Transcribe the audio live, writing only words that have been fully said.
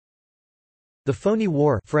The Phoney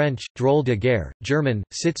War French, Drôle de guerre, German,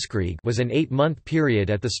 Sitzkrieg was an 8-month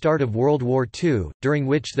period at the start of World War II, during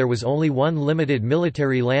which there was only one limited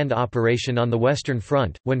military land operation on the Western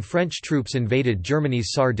Front, when French troops invaded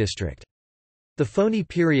Germany's Saar district. The Phoney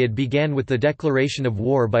period began with the declaration of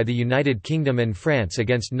war by the United Kingdom and France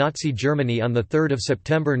against Nazi Germany on 3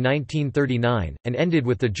 September 1939, and ended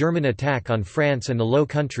with the German attack on France and the Low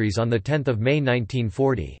Countries on 10 May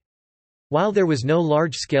 1940. While there was no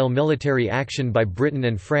large-scale military action by Britain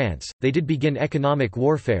and France, they did begin economic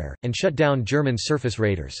warfare, and shut down German surface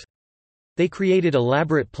raiders. They created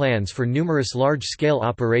elaborate plans for numerous large-scale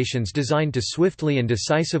operations designed to swiftly and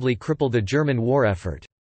decisively cripple the German war effort.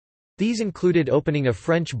 These included opening a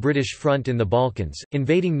French-British front in the Balkans,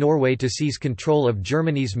 invading Norway to seize control of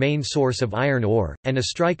Germany's main source of iron ore, and a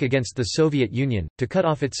strike against the Soviet Union, to cut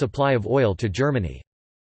off its supply of oil to Germany.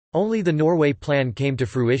 Only the Norway Plan came to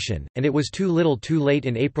fruition, and it was too little too late.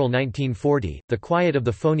 In April 1940, the quiet of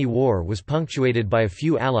the Phoney War was punctuated by a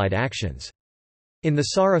few Allied actions. In the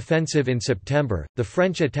Saar offensive in September, the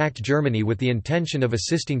French attacked Germany with the intention of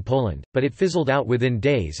assisting Poland, but it fizzled out within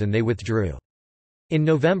days and they withdrew. In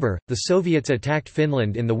November, the Soviets attacked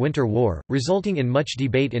Finland in the Winter War, resulting in much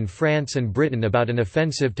debate in France and Britain about an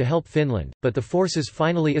offensive to help Finland, but the forces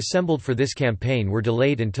finally assembled for this campaign were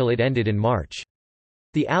delayed until it ended in March.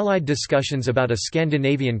 The Allied discussions about a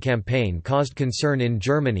Scandinavian campaign caused concern in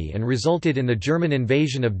Germany and resulted in the German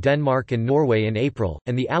invasion of Denmark and Norway in April,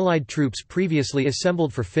 and the Allied troops previously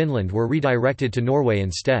assembled for Finland were redirected to Norway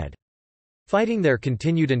instead. Fighting there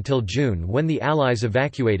continued until June, when the Allies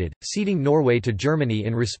evacuated, ceding Norway to Germany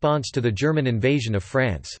in response to the German invasion of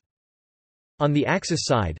France. On the Axis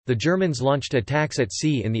side, the Germans launched attacks at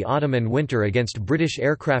sea in the autumn and winter against British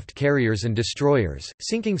aircraft carriers and destroyers,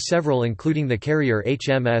 sinking several including the carrier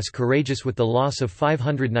HMS Courageous with the loss of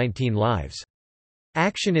 519 lives.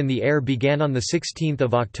 Action in the air began on 16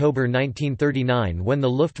 October 1939 when the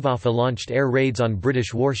Luftwaffe launched air raids on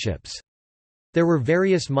British warships. There were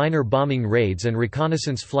various minor bombing raids and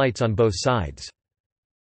reconnaissance flights on both sides.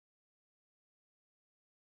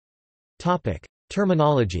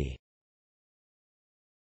 Terminology.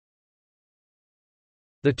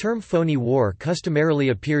 The term Phoney War customarily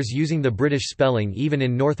appears using the British spelling even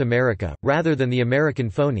in North America, rather than the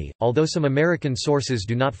American phony, although some American sources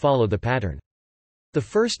do not follow the pattern. The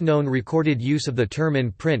first known recorded use of the term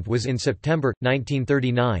in print was in September,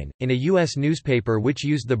 1939, in a U.S. newspaper which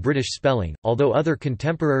used the British spelling, although other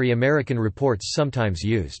contemporary American reports sometimes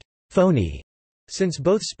used phony, since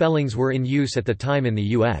both spellings were in use at the time in the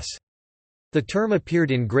U.S. The term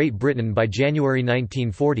appeared in Great Britain by January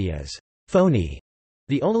 1940 as phony,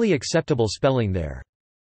 the only acceptable spelling there.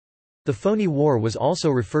 The Phoney War was also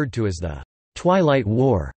referred to as the Twilight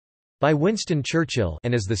War by Winston Churchill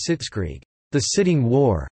and as the Sitzkrieg, the Sitting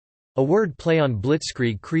War, a word play on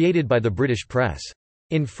blitzkrieg created by the British press.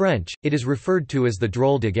 In French, it is referred to as the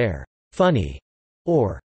Drôle de guerre, funny,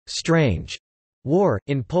 or strange war.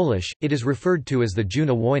 In Polish, it is referred to as the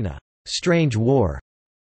Dziwna wojna, strange war.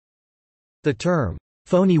 The term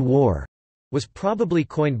Phoney War was probably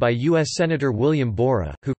coined by U.S. Senator William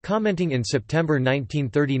Borah, who, commenting in September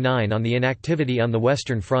 1939 on the inactivity on the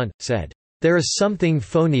Western Front, said, "There is something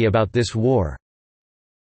phony about this war."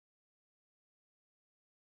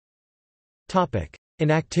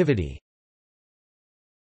 Inactivity.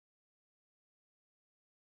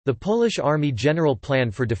 The Polish Army General Plan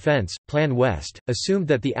for Defense, Plan West, assumed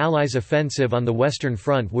that the Allies' offensive on the Western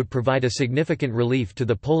Front would provide a significant relief to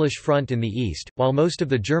the Polish front in the east. While most of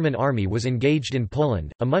the German army was engaged in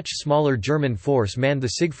Poland, a much smaller German force manned the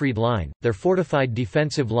Siegfried Line, their fortified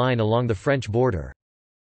defensive line along the French border.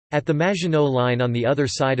 At the Maginot Line on the other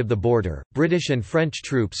side of the border, British and French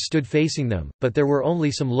troops stood facing them, but there were only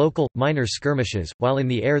some local, minor skirmishes, while in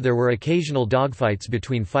the air there were occasional dogfights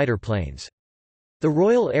between fighter planes. The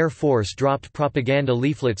Royal Air Force dropped propaganda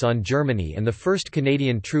leaflets on Germany and the first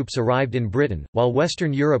Canadian troops arrived in Britain, while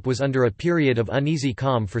Western Europe was under a period of uneasy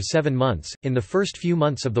calm for 7 months. In the first few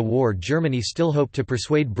months of the war, Germany still hoped to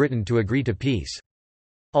persuade Britain to agree to peace.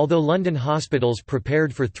 Although London hospitals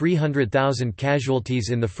prepared for 300,000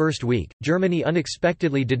 casualties in the first week, Germany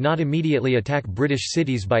unexpectedly did not immediately attack British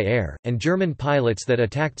cities by air, and German pilots that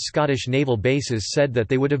attacked Scottish naval bases said that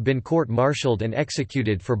they would have been court-martialed and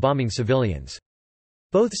executed for bombing civilians.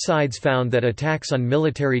 Both sides found that attacks on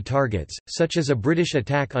military targets, such as a British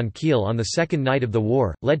attack on Kiel on the second night of the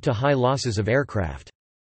war, led to high losses of aircraft.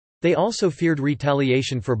 They also feared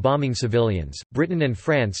retaliation for bombing civilians. Britain and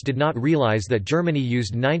France did not realize that Germany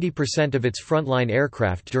used 90% of its frontline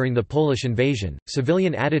aircraft during the Polish invasion.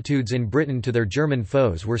 Civilian attitudes in Britain to their German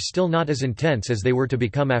foes were still not as intense as they were to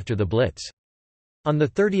become after the Blitz. On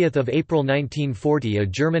 30 April 1940 a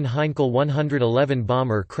German Heinkel 111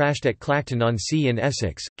 bomber crashed at Clacton-on-Sea in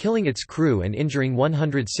Essex, killing its crew and injuring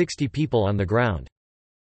 160 people on the ground.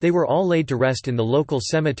 They were all laid to rest in the local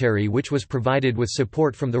cemetery, which was provided with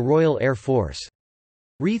support from the Royal Air Force.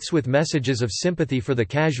 Wreaths with messages of sympathy for the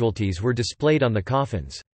casualties were displayed on the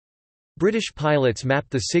coffins. British pilots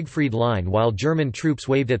mapped the Siegfried Line while German troops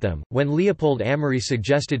waved at them. When Leopold Amery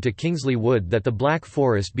suggested to Kingsley Wood that the Black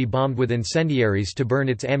Forest be bombed with incendiaries to burn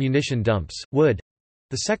its ammunition dumps, Wood,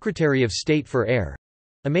 the Secretary of State for Air,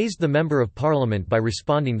 amazed the Member of Parliament by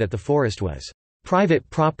responding that the forest was private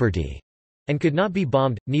property and could not be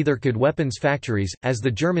bombed, neither could weapons factories, as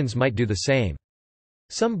the Germans might do the same.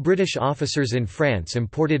 Some British officers in France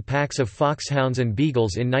imported packs of foxhounds and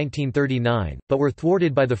beagles in 1939, but were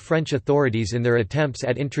thwarted by the French authorities in their attempts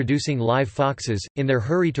at introducing live foxes. In their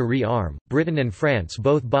hurry to re-arm, Britain and France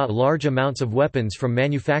both bought large amounts of weapons from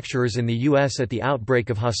manufacturers in the US at the outbreak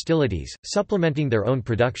of hostilities, supplementing their own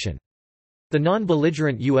production. The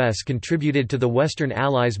non-belligerent US contributed to the Western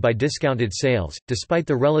Allies by discounted sales. Despite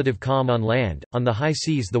the relative calm on land, on the high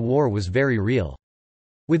seas the war was very real.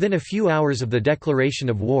 Within a few hours of the declaration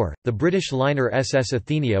of war, the British liner SS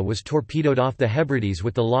Athenia was torpedoed off the Hebrides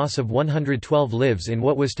with the loss of 112 lives in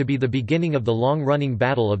what was to be the beginning of the long-running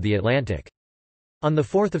Battle of the Atlantic. On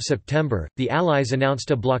 4 September, the Allies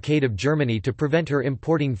announced a blockade of Germany to prevent her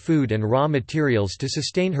importing food and raw materials to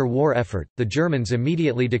sustain her war effort. The Germans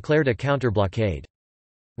immediately declared a counter-blockade.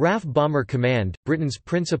 RAF Bomber Command, Britain's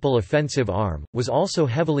principal offensive arm, was also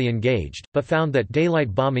heavily engaged, but found that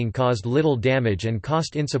daylight bombing caused little damage and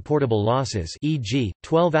cost insupportable losses, e.g.,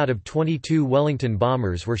 12 out of 22 Wellington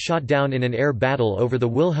bombers were shot down in an air battle over the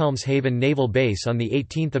Wilhelmshaven naval base on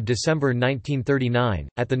 18 December 1939.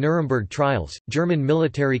 At the Nuremberg trials, German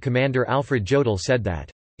military commander Alfred Jodl said that,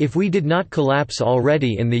 "If we did not collapse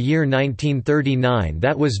already in the year 1939,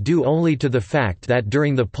 that was due only to the fact that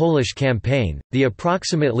during the Polish campaign, the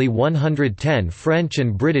approximately 110 French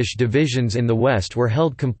and British divisions in the West were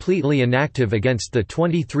held completely inactive against the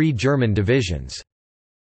 23 German divisions."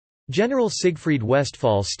 General Siegfried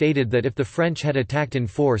Westphal stated that if the French had attacked in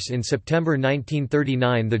force in September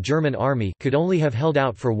 1939, the German army could only have held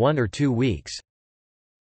out for 1 or 2 weeks.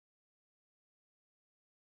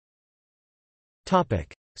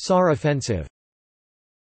 Saar Offensive.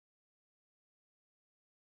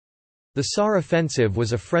 The Saar Offensive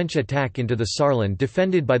was a French attack into the Saarland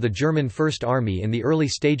defended by the German First Army in the early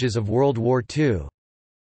stages of World War II.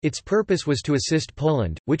 Its purpose was to assist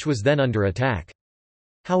Poland, which was then under attack.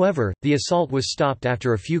 However, the assault was stopped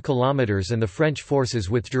after a few kilometers and the French forces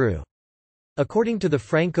withdrew. According to the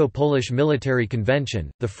Franco-Polish Military Convention,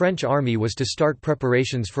 the French army was to start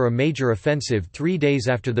preparations for a major offensive 3 days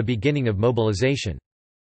after the beginning of mobilization.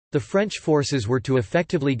 The French forces were to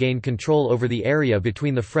effectively gain control over the area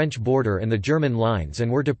between the French border and the German lines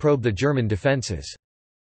and were to probe the German defences.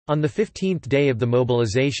 On the 15th day of the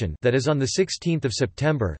mobilization, that is on the 16th of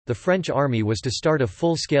September, the French army was to start a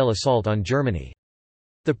full-scale assault on Germany.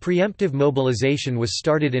 The preemptive mobilization was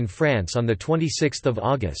started in France on the 26th of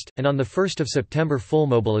August, and on the 1st of September full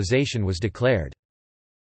mobilization was declared.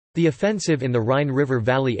 The offensive in the Rhine River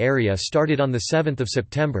Valley area started on 7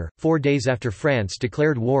 September, 4 days after France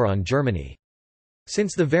declared war on Germany.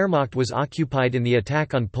 Since the Wehrmacht was occupied in the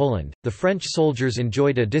attack on Poland, the French soldiers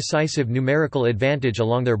enjoyed a decisive numerical advantage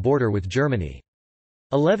along their border with Germany.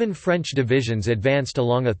 11 French divisions advanced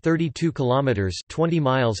along a 32 kilometers (20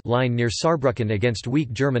 miles) line near Saarbrücken against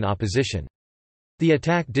weak German opposition. The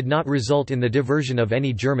attack did not result in the diversion of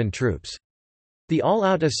any German troops. The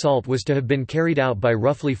all-out assault was to have been carried out by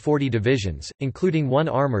roughly 40 divisions, including 1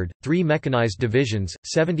 armoured, 3 mechanized divisions,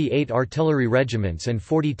 78 artillery regiments and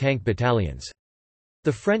 40 tank battalions.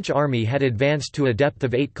 The French army had advanced to a depth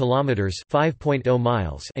of 8 kilometers (5.0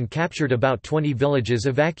 miles) and captured about 20 villages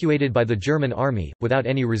evacuated by the German army, without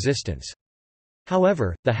any resistance.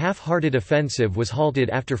 However, the half-hearted offensive was halted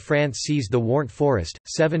after France seized the Warndt Forest,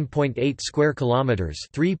 7.8 square kilometers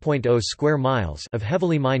 (3.0 square miles) of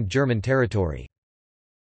heavily mined German territory.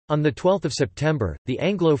 On 12 September, the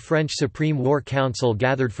Anglo-French Supreme War Council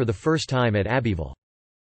gathered for the first time at Abbeville.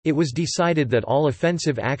 It was decided that all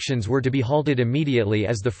offensive actions were to be halted immediately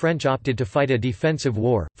as the French opted to fight a defensive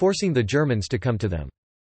war, forcing the Germans to come to them.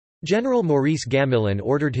 General Maurice Gamelin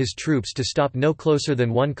ordered his troops to stop no closer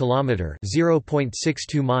than 1 kilometre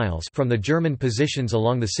 (0.62 miles) from the German positions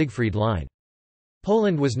along the Siegfried Line.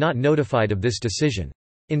 Poland was not notified of this decision.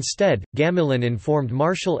 Instead, Gamelin informed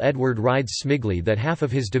Marshal Edward Rides Smigly that half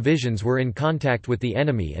of his divisions were in contact with the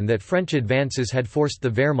enemy and that French advances had forced the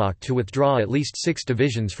Wehrmacht to withdraw at least 6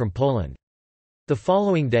 divisions from Poland. The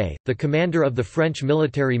following day, the commander of the French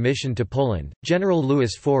military mission to Poland, General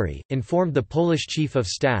Louis Faury, informed the Polish Chief of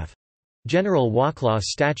Staff, General Wacław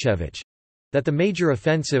Stachewicz, that the major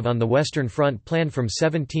offensive on the Western Front planned from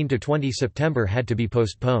 17 to 20 September had to be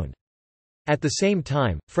postponed. At the same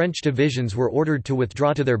time, French divisions were ordered to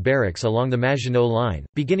withdraw to their barracks along the Maginot Line,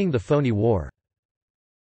 beginning the Phoney War.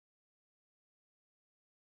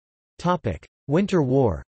 Winter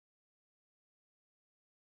War.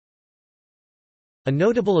 A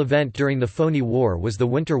notable event during the Phoney War was the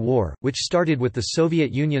Winter War, which started with the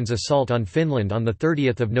Soviet Union's assault on Finland on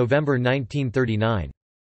 30 November 1939.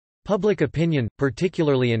 Public opinion,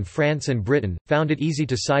 particularly in France and Britain, found it easy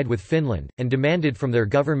to side with Finland, and demanded from their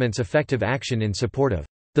governments effective action in support of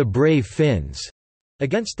the brave Finns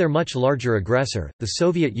against their much larger aggressor, the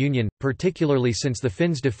Soviet Union, particularly since the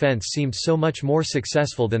Finns' defense seemed so much more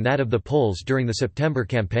successful than that of the Poles during the September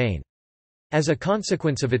campaign. As a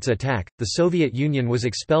consequence of its attack, the Soviet Union was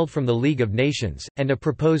expelled from the League of Nations, and a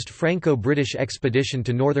proposed Franco-British expedition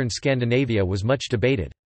to northern Scandinavia was much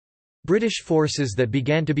debated. British forces that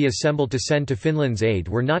began to be assembled to send to Finland's aid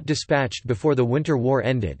were not dispatched before the Winter War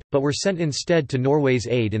ended, but were sent instead to Norway's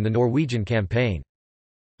aid in the Norwegian campaign.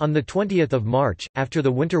 On 20 March, after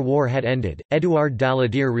the Winter War had ended, Édouard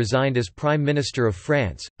Daladier resigned as Prime Minister of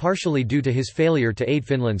France, partially due to his failure to aid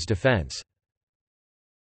Finland's defence.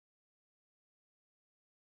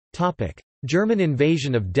 German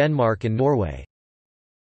invasion of Denmark and Norway.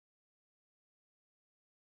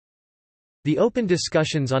 The open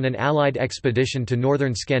discussions on an Allied expedition to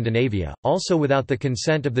northern Scandinavia, also without the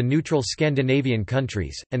consent of the neutral Scandinavian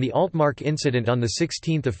countries, and the Altmark incident on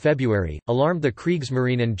 16 February, alarmed the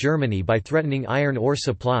Kriegsmarine and Germany by threatening iron ore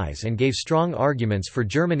supplies and gave strong arguments for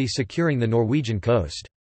Germany securing the Norwegian coast.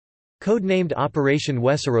 Codenamed Operation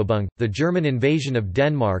Weserübung, the German invasion of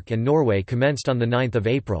Denmark and Norway commenced on 9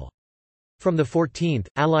 April. From the 14th,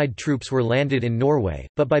 Allied troops were landed in Norway,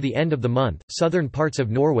 but by the end of the month, southern parts of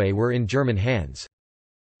Norway were in German hands.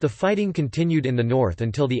 The fighting continued in the north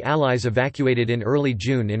until the Allies evacuated in early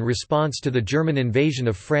June in response to the German invasion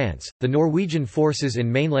of France. The Norwegian forces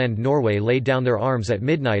in mainland Norway laid down their arms at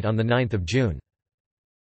midnight on 9 June.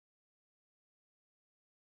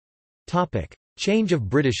 Change of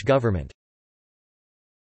British government.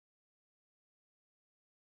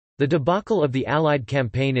 The debacle of the Allied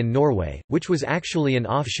campaign in Norway, which was actually an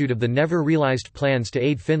offshoot of the never-realised plans to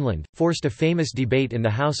aid Finland, forced a famous debate in the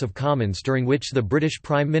House of Commons during which the British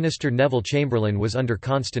Prime Minister Neville Chamberlain was under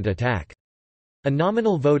constant attack. A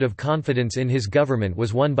nominal vote of confidence in his government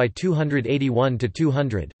was won by 281 to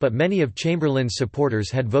 200, but many of Chamberlain's supporters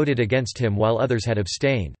had voted against him while others had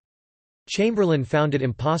abstained. Chamberlain found it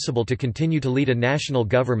impossible to continue to lead a national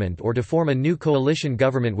government or to form a new coalition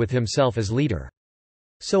government with himself as leader.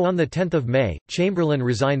 So on 10 May, Chamberlain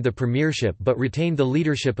resigned the premiership but retained the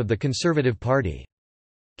leadership of the Conservative Party.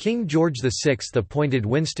 King George VI appointed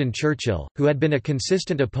Winston Churchill, who had been a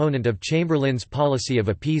consistent opponent of Chamberlain's policy of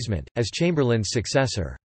appeasement, as Chamberlain's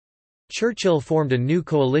successor. Churchill formed a new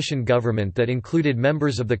coalition government that included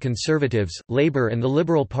members of the Conservatives, Labour and the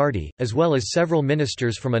Liberal Party, as well as several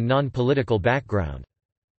ministers from a non-political background.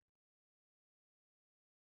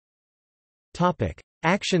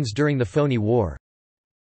 Actions during the Phoney War.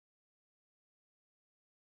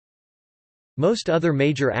 Most other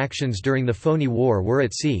major actions during the Phoney War were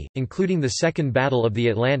at sea, including the Second Battle of the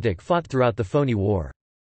Atlantic fought throughout the Phoney War.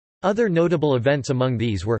 Other notable events among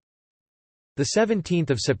these were the 17th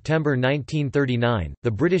of September 1939,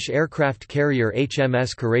 the British aircraft carrier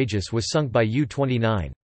HMS Courageous was sunk by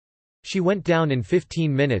U-29. She went down in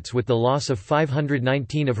 15 minutes with the loss of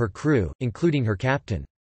 519 of her crew, including her captain.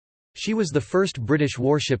 She was the first British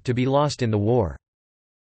warship to be lost in the war.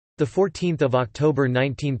 The 14th of October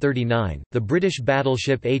 1939, the British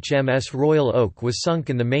battleship HMS Royal Oak was sunk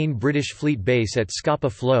in the main British fleet base at Scapa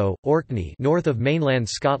Flow, Orkney, north of mainland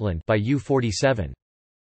Scotland, by U-47.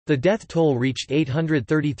 The death toll reached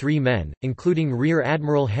 833 men, including Rear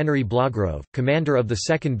Admiral Henry Blagrove, commander of the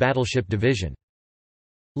 2nd Battleship Division.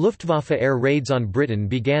 Luftwaffe air raids on Britain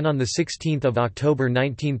began on 16 October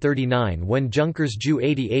 1939 when Junkers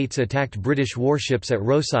Ju-88s attacked British warships at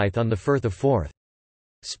Rosyth on the Firth of Forth.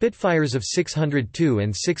 Spitfires of 602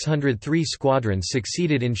 and 603 squadrons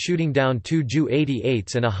succeeded in shooting down 2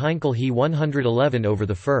 Ju-88s and a Heinkel He-111 over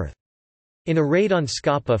the Firth. In a raid on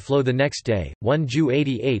Scapa Flow the next day, one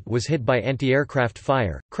Ju-88 was hit by anti-aircraft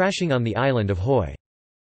fire, crashing on the island of Hoy.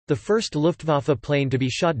 The first Luftwaffe plane to be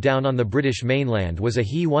shot down on the British mainland was a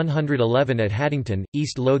He-111 at Haddington,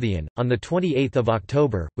 East Lothian, on 28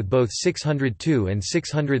 October, with both 602 and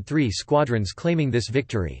 603 squadrons claiming this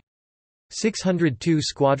victory. 602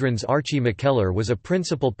 Squadron's Archie McKellar was a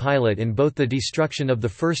principal pilot in both the destruction of the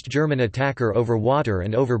first German attacker over water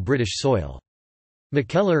and over British soil.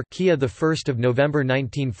 McKellar, Kia, the 1st of November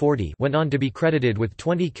 1940, went on to be credited with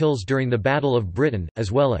 20 kills during the Battle of Britain,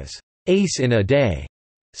 as well as "ace in a day"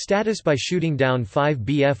 status by shooting down 5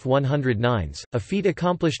 Bf-109s, a feat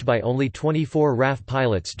accomplished by only 24 RAF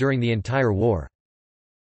pilots during the entire war.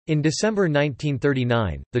 In December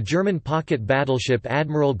 1939, the German pocket battleship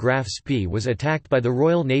Admiral Graf Spee was attacked by the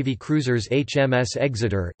Royal Navy cruisers HMS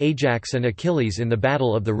Exeter, Ajax and Achilles in the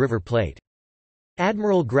Battle of the River Plate.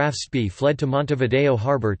 Admiral Graf Spee fled to Montevideo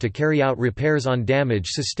harbor to carry out repairs on damage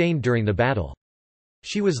sustained during the battle.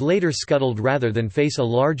 She was later scuttled rather than face a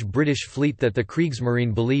large British fleet that the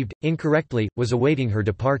Kriegsmarine believed, incorrectly, was awaiting her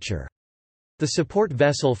departure. The support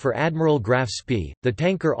vessel for Admiral Graf Spee, the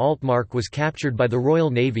tanker Altmark, was captured by the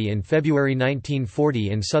Royal Navy in February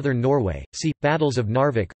 1940 in southern Norway. See Battles of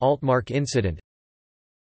Narvik, Altmark incident.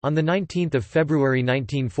 On 19 February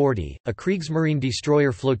 1940, a Kriegsmarine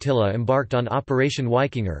destroyer flotilla embarked on Operation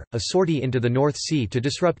Wikinger, a sortie into the North Sea to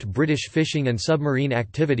disrupt British fishing and submarine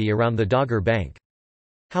activity around the Dogger Bank.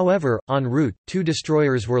 However, en route, 2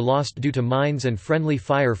 destroyers were lost due to mines and friendly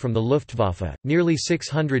fire from the Luftwaffe. Nearly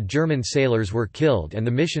 600 German sailors were killed, and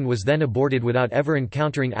the mission was then aborted without ever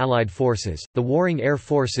encountering Allied forces. The warring air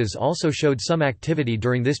forces also showed some activity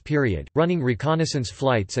during this period, running reconnaissance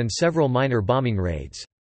flights and several minor bombing raids.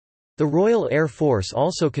 The Royal Air Force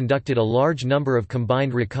also conducted a large number of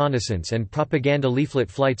combined reconnaissance and propaganda leaflet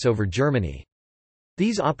flights over Germany.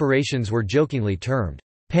 These operations were jokingly termed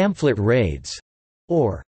pamphlet raids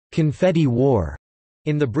or confetti war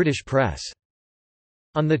in the British press.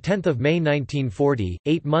 On 10 May 1940,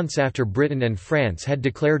 8 months after Britain and France had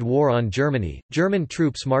declared war on Germany, German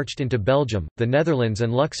troops marched into Belgium, the Netherlands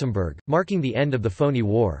and Luxembourg, marking the end of the Phoney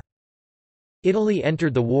War. Italy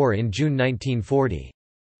entered the war in June 1940.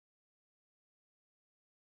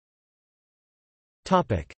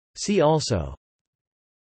 See also: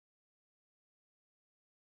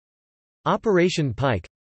 Operation Pike,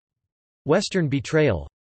 Western Betrayal,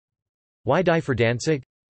 Why Die for Danzig?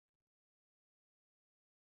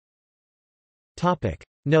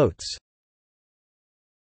 Notes.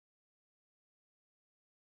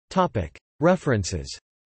 References.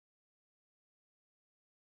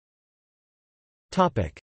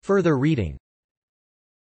 Further reading.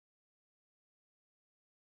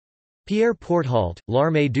 Pierre Porthault,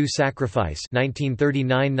 L'Armée du Sacrifice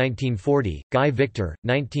 1939–1940, Guy Victor,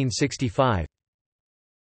 1965.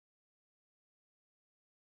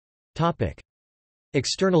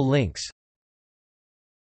 External links.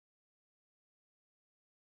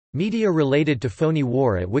 Media related to Phoney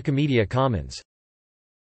War at Wikimedia Commons.